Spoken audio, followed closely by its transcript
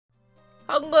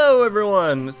Hello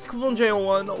everyone, this is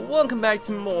LukewarmGaming. Welcome back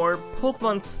to more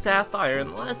Pokemon Sapphire.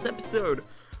 In the last episode,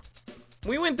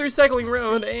 we went through Cycling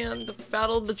Road and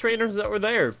battled the trainers that were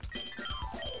there,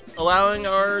 allowing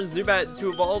our Zubat to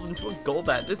evolve into a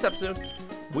Golbat. This episode,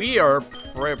 we are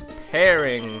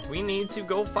preparing. We need to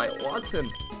go fight Wattson.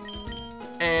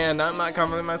 And I'm not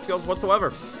confident in my skills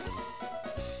whatsoever.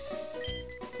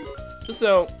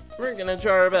 So, we're gonna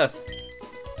try our best.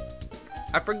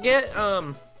 I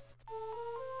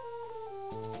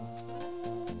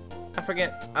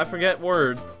forget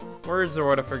words. Words are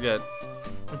what I forget.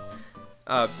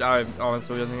 I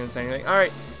honestly wasn't gonna say anything.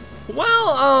 Alright.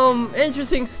 Well,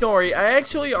 interesting story. I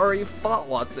actually already fought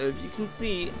Wattson. If you can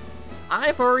see,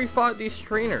 I've already fought these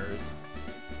trainers.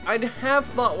 I have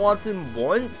fought Wattson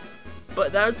once,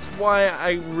 but that's why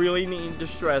I really need to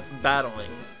stress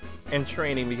battling and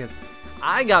training, because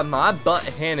I got my butt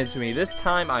handed to me. This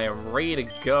time I am ready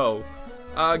to go.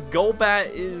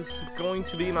 Golbat is going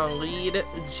to be my lead,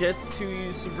 just to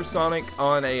use Supersonic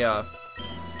on a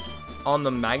on the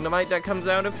Magnemite that comes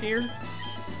out of here,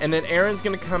 and then Aaron's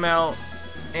gonna come out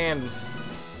and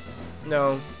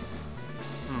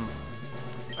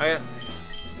I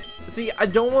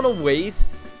don't want to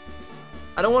waste.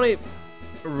 I don't want to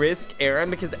risk Aaron,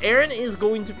 because Aaron is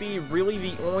going to be really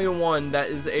the only one that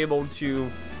is able to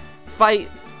fight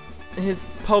his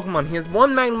Pokemon. He has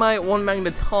one Magnemite, one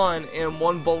Magneton, and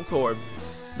one Voltorb.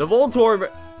 The Voltorb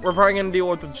we're probably gonna deal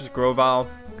with just Grovyle,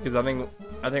 because I think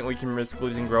we can risk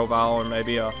losing Grovyle or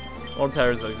maybe a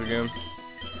Volterra Zigzagoon.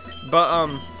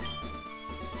 But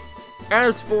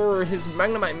as for his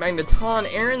Magnemite Magneton,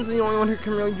 Aaron's the only one who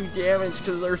can really do damage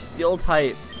because they're steel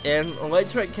types, and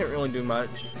Electrike can't really do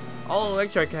much. All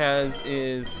Electrike has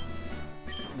is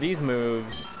these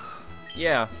moves.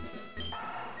 Yeah.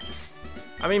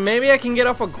 I mean, maybe I can get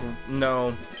off a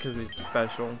no, because it's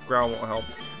special. Growl won't help.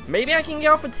 Maybe I can get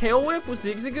off a Tail Whip with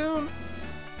Zigzagoon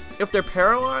if they're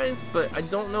paralyzed, but I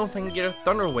don't know if I can get a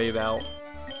Thunder Wave out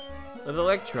with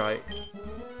Electrike.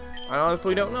 I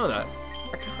honestly don't know that.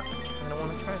 I kind of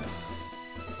want to try that.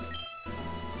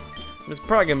 It's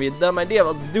probably gonna be a dumb idea,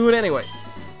 but let's do it anyway.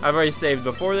 I've already saved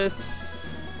before this,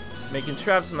 making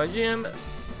traps in my gym.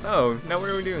 Oh, now what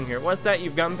are we doing here? What's that?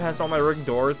 You've gotten past all my rigged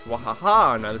doors.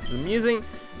 Wahaha, now this is amusing.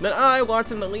 Then I,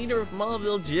 Wattson, the leader of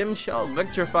Malaville Gym, shall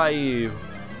electrify you.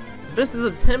 This is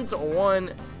attempt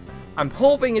 1. I'm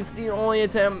hoping it's the only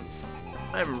attempt.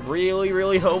 I'm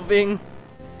really hoping.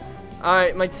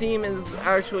 Alright, my team is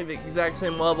actually the exact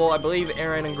same level. I believe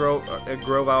Aaron and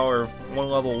Grovyle are one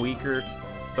level weaker.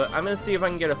 But I'm going to see if I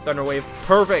can get a Thunder Wave.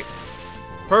 Perfect.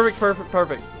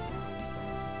 Perfect.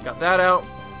 Got that out.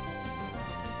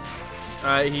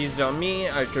 He's on me.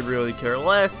 I could really care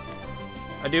less.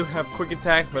 I do have Quick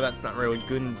Attack, but that's not really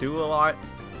good and do a lot.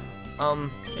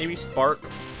 Maybe Spark.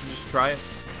 Just try it.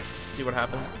 See what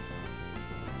happens.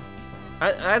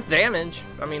 That's damage.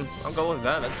 I mean, I'll go with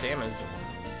that. That's damage.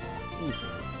 Oof.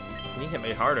 He hit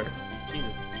me harder.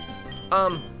 Jesus.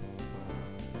 I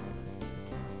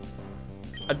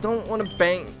don't want to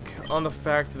bank on the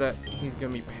fact that he's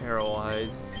gonna be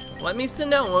paralyzed. Let me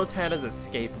send out Lotad as a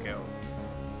scapegoat.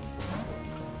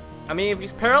 I mean, if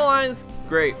he's paralyzed,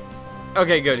 great.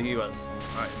 Okay, good, he was.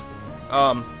 Alright.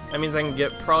 That means I can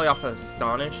get probably off of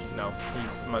Astonish. No,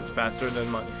 he's much faster than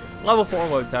my level 4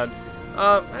 Lotad.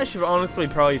 I should honestly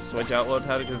probably switch out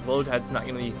Lotad, because Lotad's not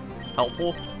going to be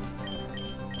helpful.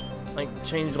 Like,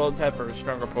 change Lotad for a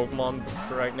stronger Pokemon, but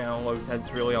for right now, Lotad's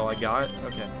really all I got.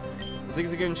 Okay.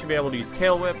 Zigzagoon should be able to use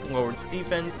Tail Whip, lower its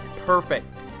defense. Perfect.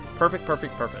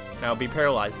 Now be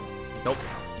paralyzed. Nope.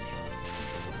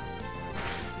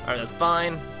 Alright, that's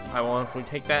fine. I will honestly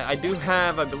take that. I do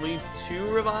have, I believe, 2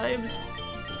 revives.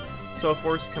 So if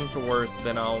worst comes to worst,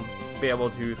 then I'll be able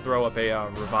to throw up a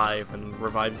revive and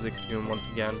revive Zigzagoon once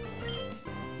again.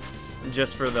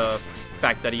 Just for the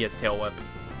fact that he has Tail Whip.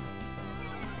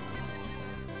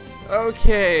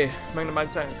 Okay,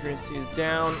 Magnemite's accuracy is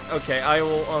down. Okay, I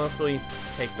will honestly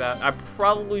take that. I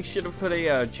probably should have put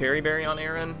a Cherry Berry on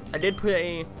Aaron. I did put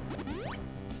a...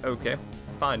 Okay,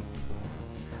 fine.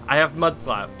 I have Mud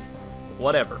Slap.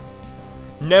 Whatever.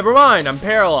 Never mind, I'm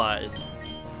paralyzed.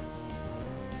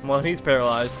 Well, he's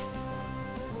paralyzed.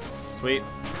 Sweet.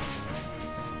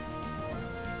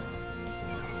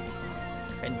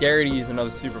 I dare you to use another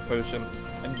Super Potion.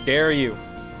 I dare you.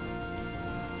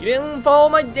 You didn't follow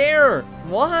my dare!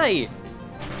 Why?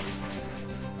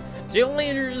 Gym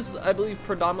leaders, I believe,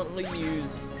 predominantly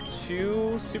use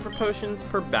 2 Super Potions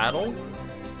per battle.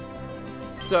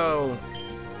 So,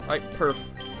 like, per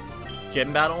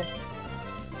gym battle.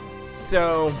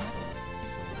 So,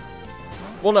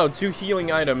 Well, no, 2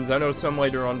 healing items. I know some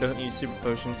later on don't use super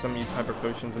potions, some use hyper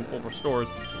potions and full restores.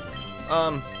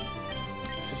 Let's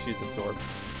just use absorb.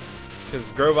 Because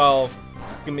Grovyle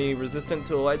is going to be resistant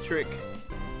to electric,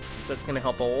 so that's going to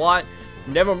help a lot.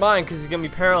 Never mind, because he's going to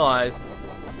be paralyzed.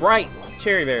 Right,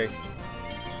 Cherry Berry.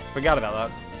 Forgot about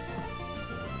that.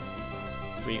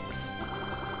 Sweet.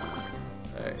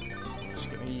 Alright, just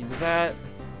going to use that.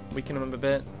 Weaken him a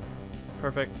bit.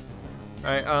 Perfect.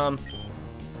 Alright,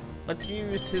 let's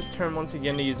use his turn once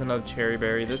again to use another Cherry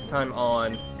Berry, this time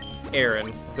on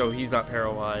Aaron, so he's not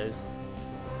paralyzed.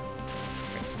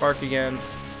 Okay, Spark again.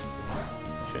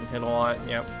 Shouldn't hit a lot,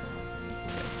 yep.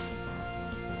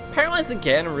 Okay. Paralyzed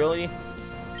again, really?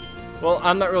 Well,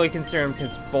 I'm not really concerned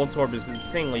because Voltorb is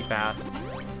insanely fast.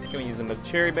 I'm gonna use another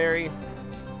Cherry Berry.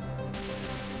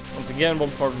 Once again,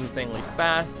 Voltorb is insanely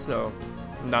fast, so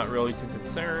I'm not really too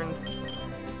concerned.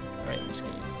 Alright, I'm just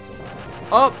gonna use it.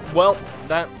 Oh, well,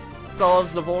 that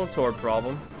solves the Voltorb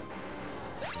problem.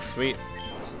 Sweet.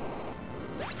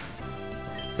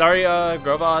 Sorry,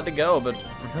 Grovyle had to go, but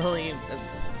really,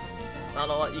 it's not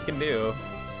a lot you can do.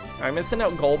 I'm gonna send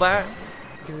out Golbat,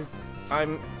 because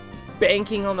I'm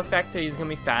banking on the fact that he's gonna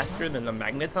be faster than the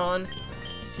Magneton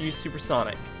to use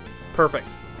Supersonic. Perfect.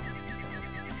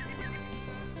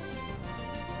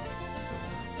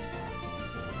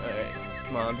 Alright,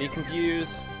 come on, be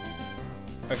confused.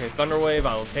 Okay, Thunder Wave,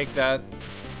 I will take that.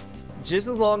 Just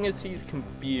as long as he's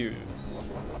confused.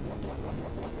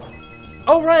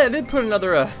 Oh right, I did put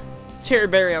another Cherry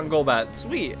Berry on Golbat.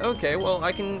 Sweet, okay, well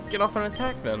I can get off an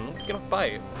attack then. Let's get off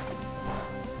Bite.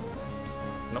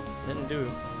 Nope, didn't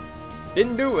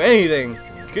do anything.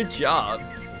 Good job.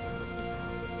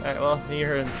 Alright, well, he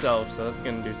hurt himself, so that's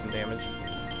gonna do some damage.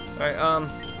 Alright,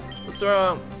 let's throw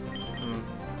out...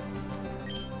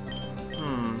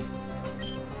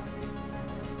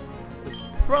 It's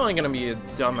probably gonna be a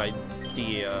dumb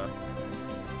idea.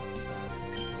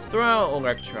 Let's throw out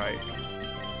Electrike.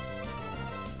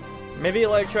 Maybe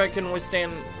Electrike can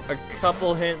withstand a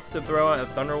couple hits to throw out a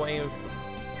Thunder Wave.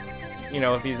 You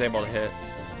know, if he's able to hit.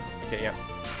 Okay, yeah.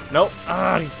 Nope.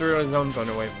 Ah, he threw out his own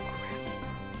Thunder Wave.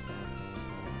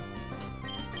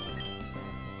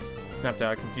 Snapped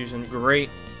out of confusion. Great.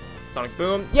 Sonic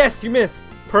Boom. Yes, you missed.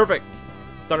 Perfect.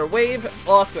 Thunder Wave.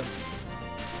 Awesome.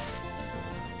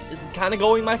 This is kind of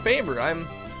going my favor. I'm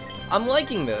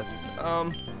liking this.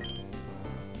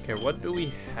 Okay, what do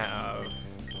we have?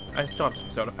 I still have some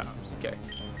Soda Pops. Okay.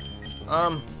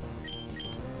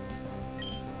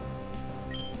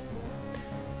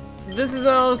 This is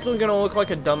honestly gonna look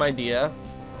like a dumb idea,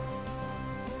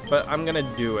 but I'm gonna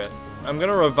do it. I'm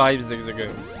gonna revive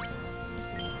Zigzagoon.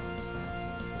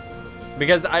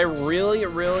 Because I really,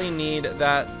 really need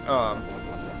that,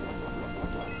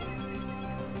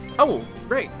 Oh,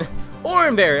 great.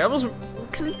 Oranberry. I was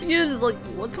confused, like,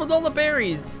 what's with all the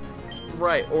berries?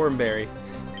 Right, Oranberry.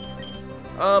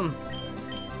 Let me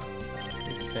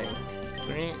think.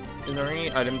 Is there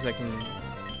any items I can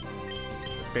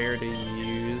spare to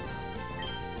use?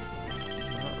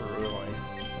 Not really.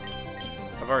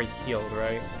 I've already healed,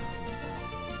 right?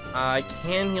 I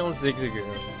can heal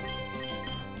Zigzagoon.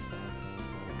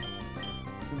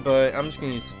 But I'm just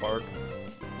gonna use Spark.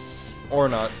 Or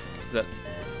not. Cause that...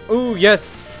 Ooh,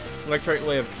 yes! Electric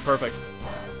Wave. Perfect.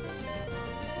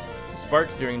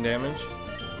 Spark's doing damage.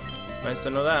 Nice to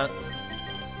know that.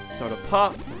 Soda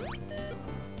Pop.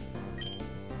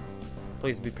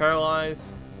 Please be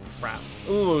paralyzed. Crap.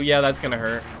 Ooh, yeah, that's gonna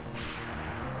hurt.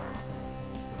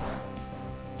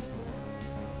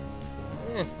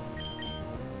 Did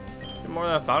more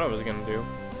than I thought I was gonna do.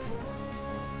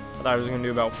 I thought I was gonna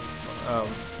do about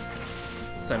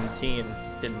 17.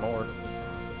 Did more.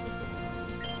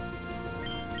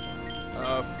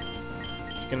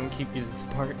 Just gonna keep using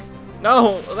Spark.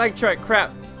 No! Electric!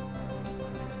 Crap!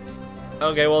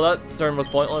 Okay, well that turn was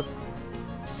pointless.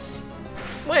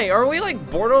 Wait, are we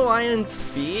like borderline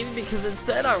speed? Because it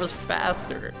said I was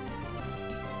faster.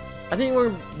 I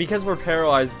think because we're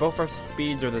paralyzed, both our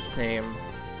speeds are the same.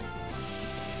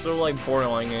 So like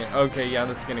borderline it. Okay, yeah,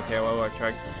 this is gonna KO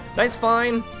Electric. That's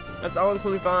fine. That's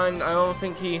honestly fine. I don't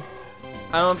think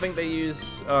they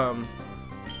use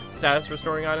status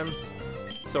restoring items.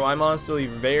 So I'm honestly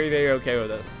very, very okay with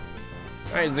this.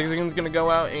 Alright, Zigzagoon's gonna go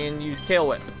out and use Tail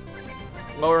Whip,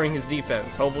 lowering his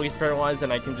defense. Hopefully he's paralyzed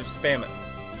and I can just spam it.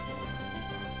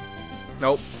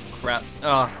 Nope. Crap.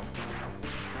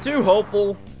 Too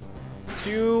hopeful.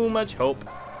 Too much hope.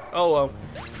 Oh well.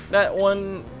 That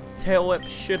one Tail Whip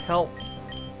should help.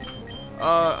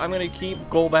 I'm gonna keep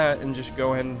Golbat and just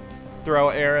go ahead and throw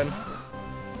Aaron.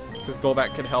 Because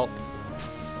Golbat could help.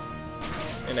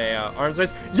 In a arms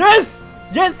race. Yes!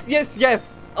 Yes, yes,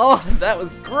 yes! Oh, that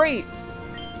was great!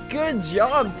 Good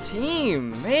job,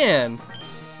 team! Man,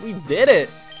 we did it!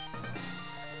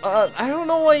 I don't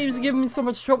know why he was giving me so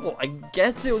much trouble. I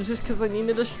guess it was just because I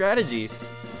needed a strategy.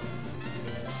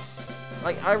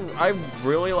 Like, I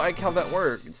really like how that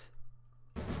worked.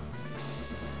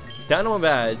 Dino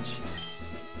badge.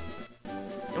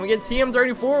 And we get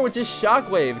TM34, which is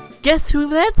Shockwave. Guess who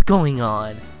that's going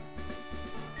on?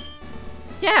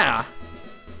 Yeah!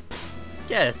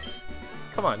 Guess.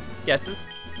 Come on, guesses.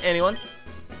 Anyone?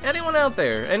 Anyone out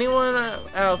there? Anyone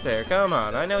out there? Come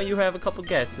on, I know you have a couple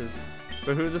guesses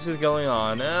for who this is going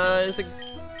on. Is it...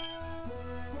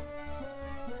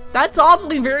 That's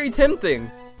awfully very tempting.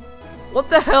 What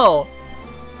the hell?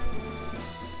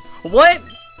 What?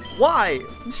 Why?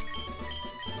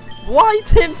 Why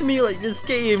tempt me like this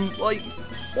game? Like,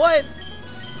 what?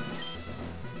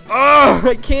 Ugh,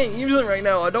 I can't use it right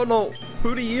now. I don't know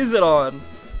who to use it on.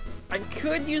 I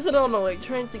could use it on like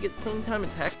trying to get same time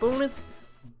attack bonus,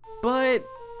 but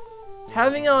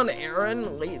having it on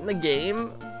Aaron late in the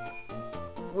game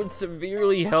would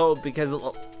severely help because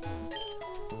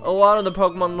a lot of the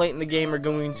Pokemon late in the game are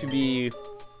going to be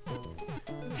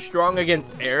strong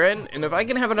against Aaron, and if I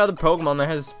can have another Pokemon that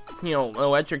has, you know, an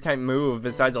electric type move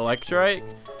besides Electrike,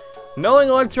 knowing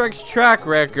Electrike's track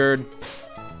record,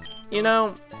 you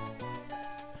know,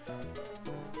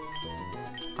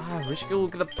 I wish I could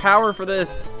look at the power for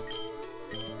this.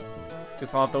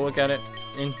 Guess I'll have to look at it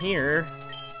in here.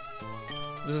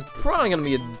 This is probably gonna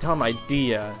be a dumb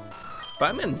idea, but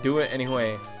I'm gonna do it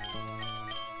anyway.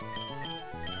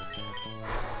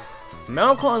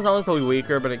 Metal Claw is honestly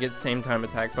weaker, but it gets same time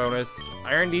attack bonus.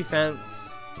 Iron Defense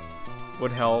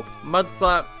would help. Mud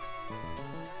Slap.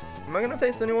 Am I gonna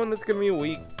face anyone that's gonna be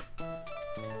weak?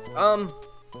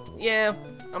 Yeah,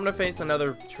 I'm gonna face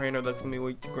another trainer that's gonna be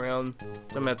weak to ground. So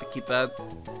I'm gonna have to keep that.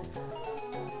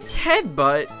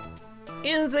 Headbutt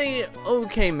is a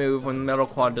okay move when Metal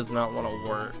Claw does not want to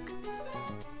work.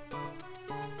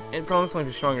 It's honestly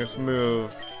the strongest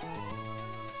move.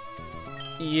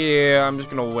 Yeah, I'm just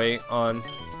gonna wait on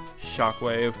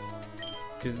Shockwave,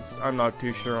 because I'm not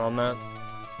too sure on that.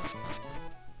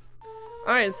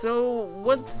 Alright, so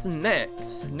what's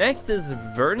next? Next is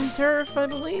Verdanturf, I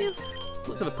believe? Let's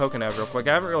look at the Pokénav real quick.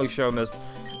 I haven't really shown this.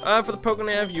 For the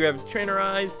Pokénav, you have Trainer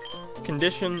Eyes,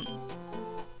 Condition,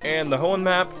 and the Hoenn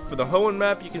map. For the Hoenn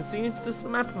map, you can see this is the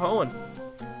map of Hoenn.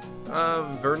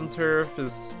 Verdanturf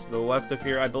is to the left of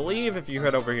here. I believe if you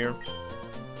head over here,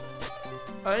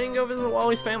 I can go visit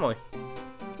Wally's family.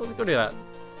 So let's go do that.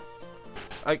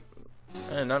 I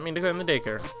did not mean to go in the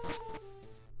daycare.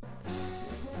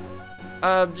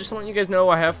 Just letting you guys know,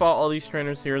 I have fought all these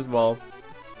trainers here as well.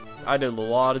 I did a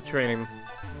lot of training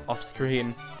off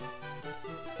screen.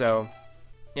 So,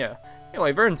 yeah.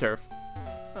 Anyway, Verdanturf.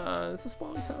 Is this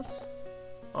Wally's house?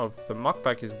 Oh, the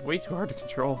Machback is way too hard to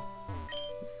control.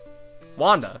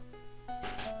 Wanda.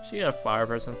 She a fire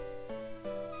person.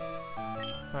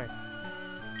 Hi.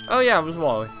 Oh yeah, it was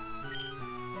Wally.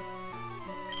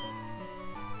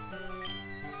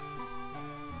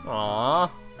 Aww.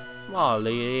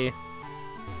 Wally.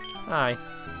 Hi.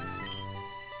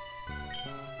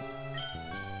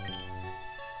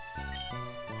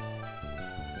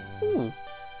 Ooh,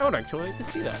 I would actually like to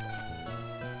see that.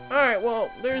 Alright,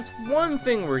 well, there's one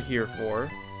thing we're here for.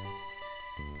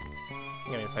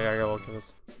 I gotta go look at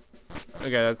this.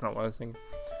 Okay, that's not what I was thinking.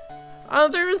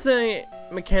 There is a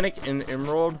mechanic in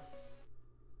Emerald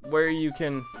where you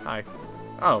can... Hi.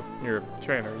 Oh, you're a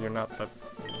trainer. You're not the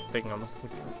thing I was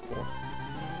looking for.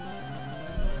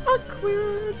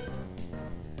 Awkward.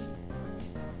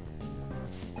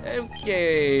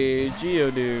 Okay,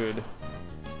 Geodude.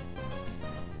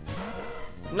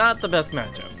 Not the best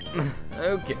matchup.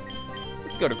 Okay,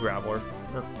 let's go to Graveler.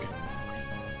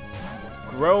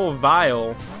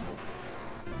 Grovyle.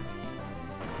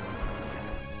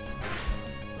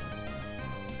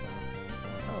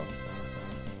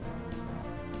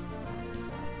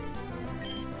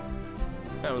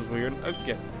 That was weird.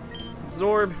 Okay.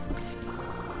 Absorb.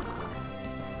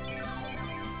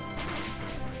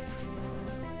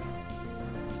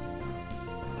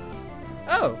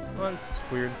 Oh, well, that's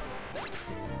weird.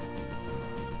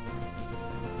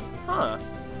 Huh.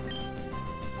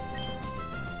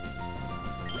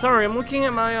 Sorry, I'm looking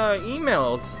at my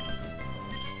emails.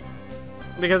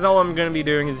 Because all I'm going to be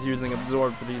doing is using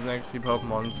Absorb for these next few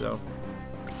Pokemon, so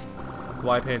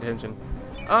why pay attention?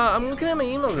 I'm looking at my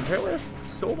emails. Apparently I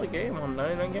sold a game on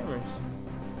 99 Gamers.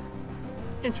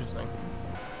 Interesting.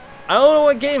 I don't know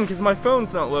what game because my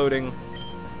phone's not loading.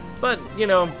 But, you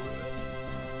know,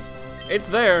 it's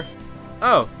there.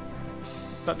 Oh.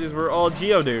 Thought these were all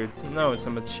Geodudes. No, it's a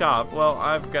Machop. Well,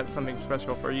 I've got something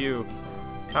special for you.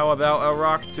 How about a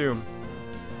Rock Tomb?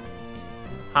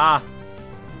 Ha!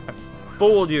 I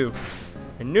fooled you.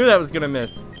 I knew that was gonna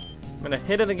miss. I'm gonna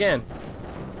hit it again.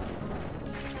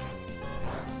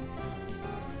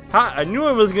 Ha! I knew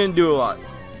I was gonna do a lot.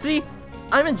 See?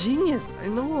 I'm a genius. I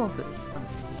know all this.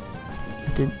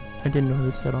 I didn't know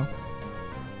this at all.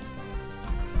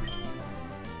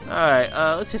 Alright,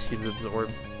 let's just use Absorb.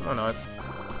 I don't know.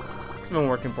 It's been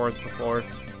working for us before.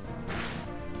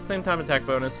 Same time attack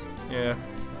bonus. Yeah.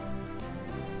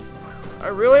 I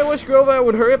really wish Grovyle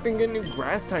would hurry up and get a new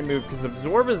grass type move, because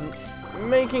Absorb is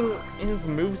making his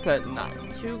moveset not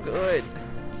too good.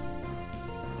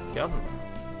 Come.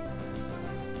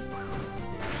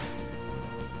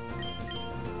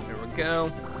 There we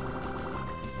go.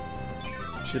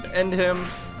 Should end him.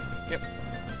 Yep.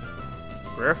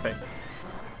 Perfect.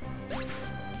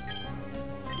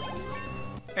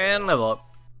 And level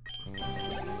up.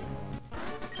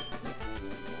 Nice.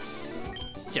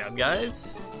 Good job,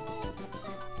 guys.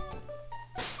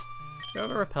 Go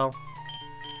to repel.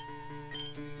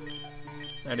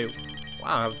 I do.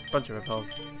 Wow, I have a bunch of repels.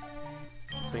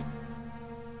 Sweet.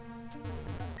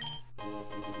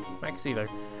 Max either.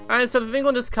 Alright, so the thing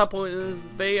with this couple is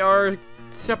they are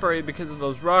separated because of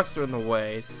those rocks are in the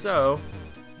way. So,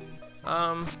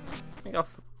 I think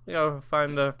I'll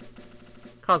find the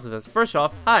cause of this. First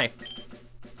off, hi.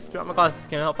 Drop my glasses,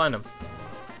 can I help find them?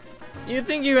 You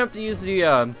think you have to use the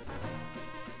item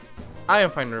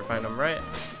finder to find them, right?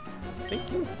 I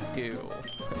think you do.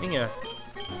 Let me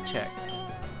check.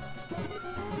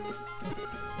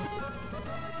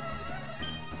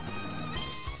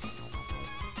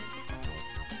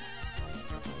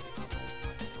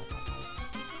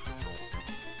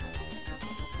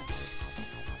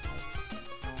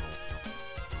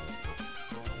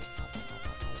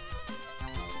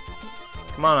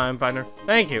 Come on, item finder.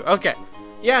 Thank you. Okay.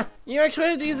 Yeah, you actually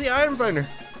have to use the item finder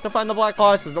to find the black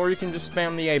glasses, or you can just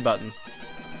spam the A button.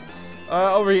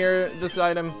 Over here, this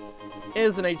item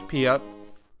is an HP up,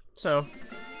 so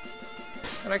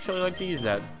I'd actually like to use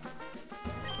that.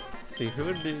 Let's see, who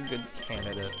would be a good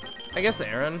candidate? I guess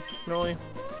Aaron, really?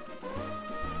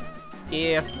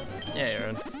 Yeah,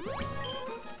 Aaron.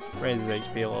 Raises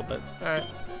HP a little bit. Alright.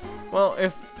 Well,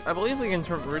 I believe we can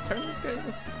return this guy.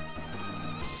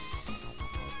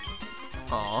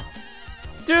 Aw.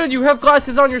 Dude, you have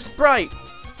glasses on your sprite!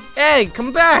 Hey,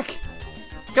 come back!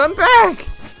 Come back!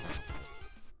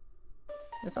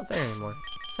 It's not there anymore.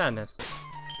 Sadness.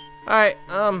 Alright,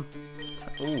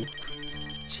 ooh.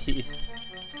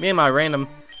 Jeez. Me and my random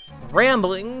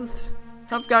ramblings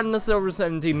have gotten us over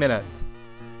 17 minutes.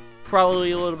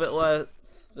 Probably a little bit less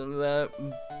than that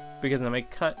because I may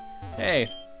cut. Hey,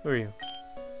 who are you?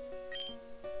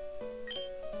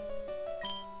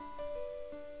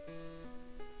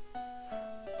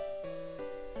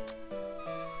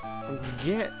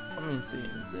 Let me see,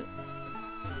 is it?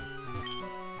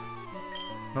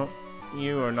 Nope,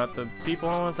 you are not the people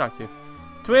I want to talk to.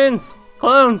 Twins!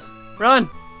 Clones! Run!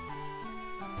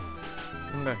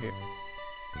 Come back here.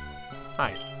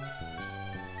 Hi.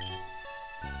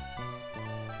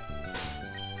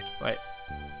 Wait.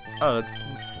 Oh, that's...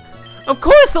 Of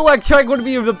course Electrike would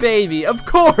be the baby! Of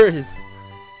course!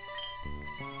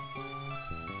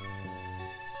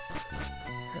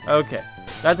 Okay.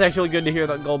 That's actually good to hear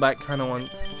that Golbat kind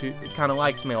of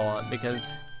likes me a lot, because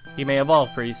he may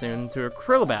evolve pretty soon to a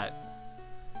Crobat.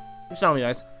 Which that'll be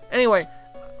nice. Anyway,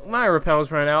 my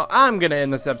repel's run out. I'm gonna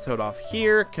end this episode off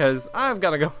here, because I've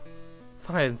gotta go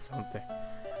find something.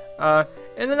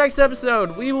 In the next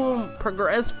episode, we will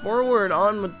progress forward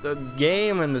on with the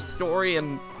game and the story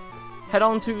and head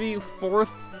on to the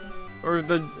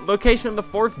the location of the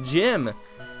 4th gym.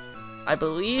 I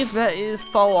believe that is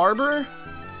Fall Arbor?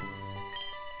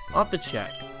 I'll have to check.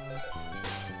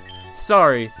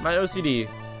 Sorry, my OCD.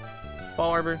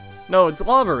 Fall Arbor? No, it's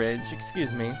Lava Ridge. Excuse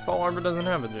me. Fall Arbor doesn't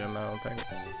have a gym, I don't think.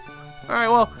 Alright,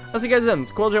 well, I'll see you guys then.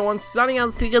 It's CoolJ1 signing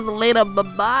out. See you guys later.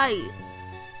 Bye-bye.